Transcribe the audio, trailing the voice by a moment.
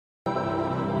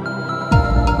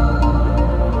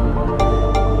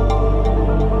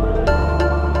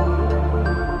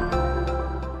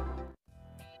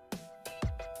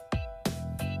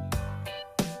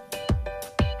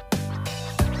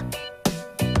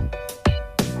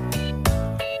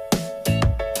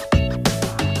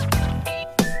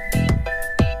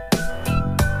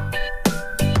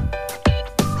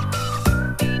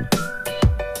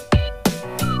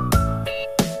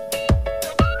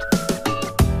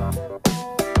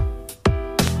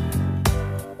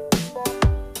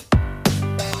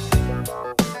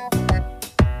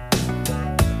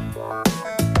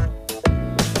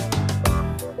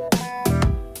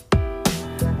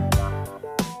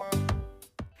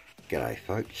G'day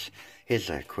folks, here's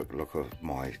a quick look of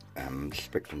my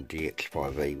Specktrum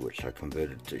DX5E, which I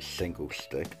converted to single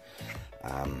stick.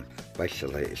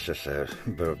 Basically it's just a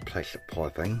bit of plastic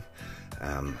piping,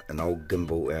 an old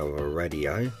gimbal out of a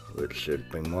radio which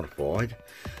had been modified,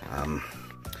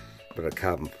 bit of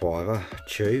carbon fibre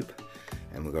tube,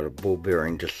 and we've got a ball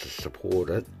bearing just to support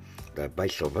it, the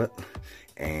base of it,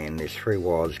 and there's 3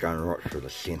 wires going right through the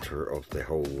centre of the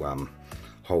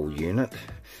whole unit.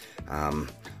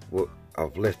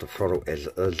 I've left the throttle as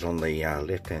it is on the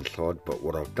left hand side, but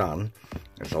what I've done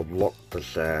is I've locked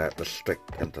this the stick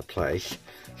into place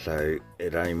so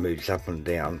it only moves up and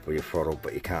down for your throttle,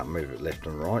 but you can't move it left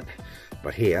and right.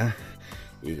 But here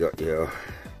you got your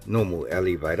normal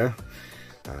elevator,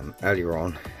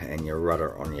 aileron, and your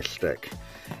rudder on your stick.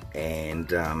 And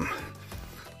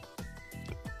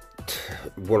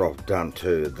what I've done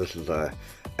too, this is a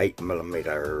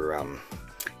 8mm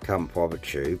carbon fibre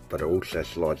tube, but it also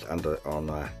slides under on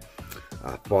a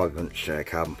 5-inch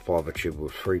carbon fibre tube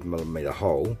with 3mm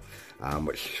hole,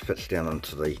 which fits down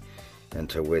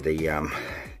into where the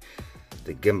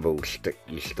gimbal stick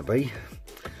used to be.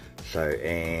 So,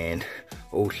 and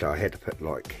also I had to put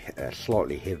like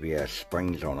slightly heavier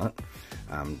springs on it,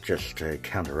 just to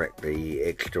counteract the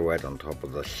extra weight on top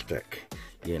of the stick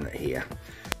unit here.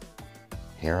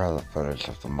 Here are the photos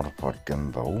of the modified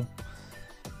gimbal.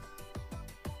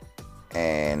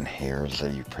 And here's a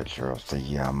picture of the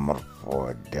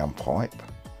modified downpipe,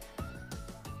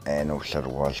 and also the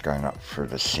wires going up through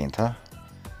the centre,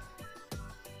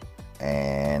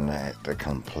 and the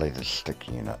completed stick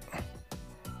unit.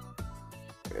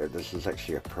 This is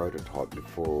actually a prototype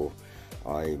before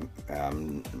I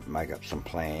make up some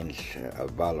plans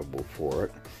available for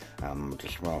it.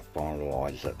 Just want to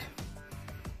finalise it.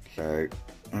 So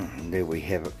there we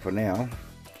have it for now.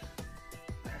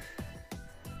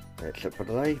 That's it for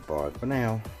today. Bye for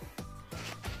now.